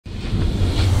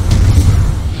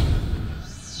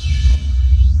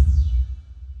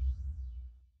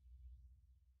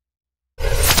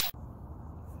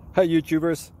Hi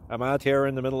YouTubers, I'm out here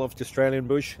in the middle of the Australian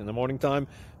bush in the morning time.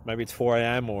 Maybe it's 4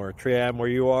 a.m. or 3 a.m. where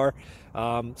you are.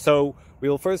 So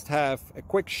we'll first have a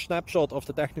quick snapshot of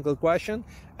the technical question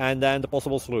and then the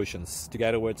possible solutions,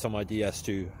 together with some ideas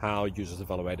to how users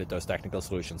evaluated those technical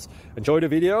solutions. Enjoy the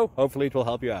video, hopefully it will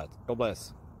help you out. God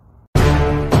bless.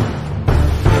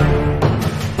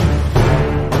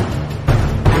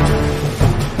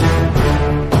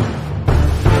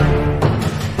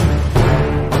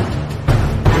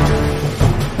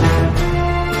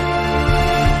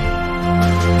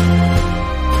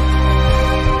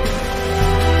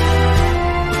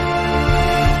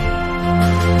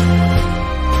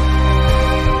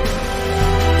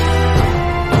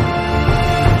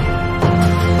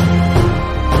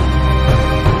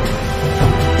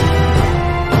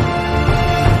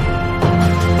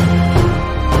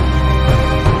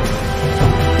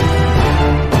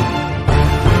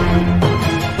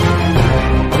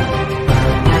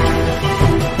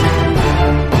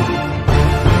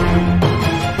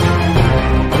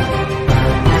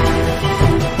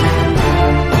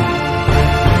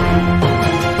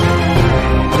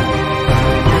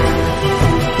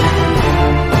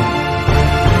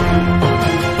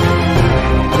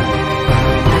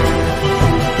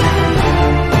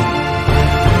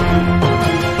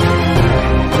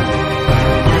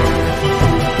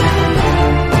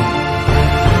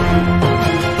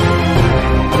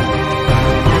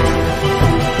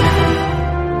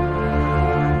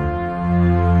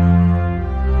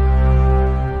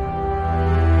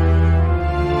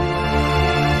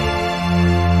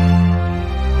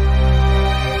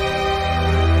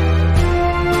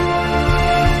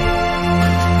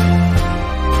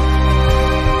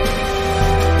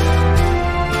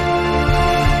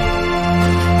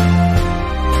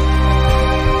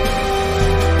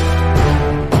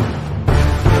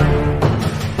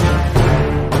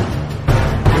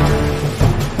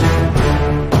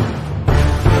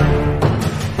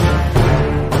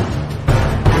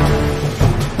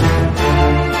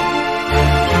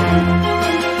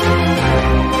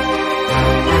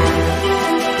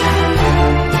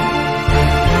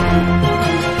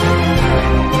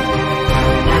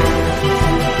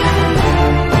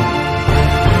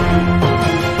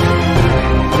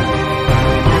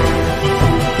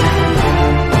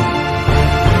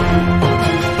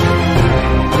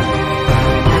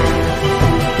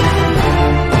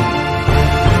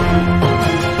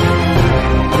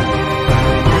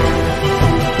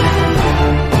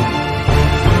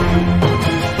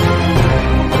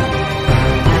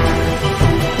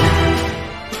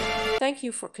 Thank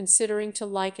you for considering to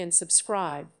like and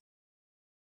subscribe.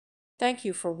 Thank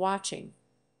you for watching.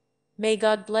 May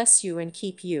God bless you and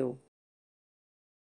keep you.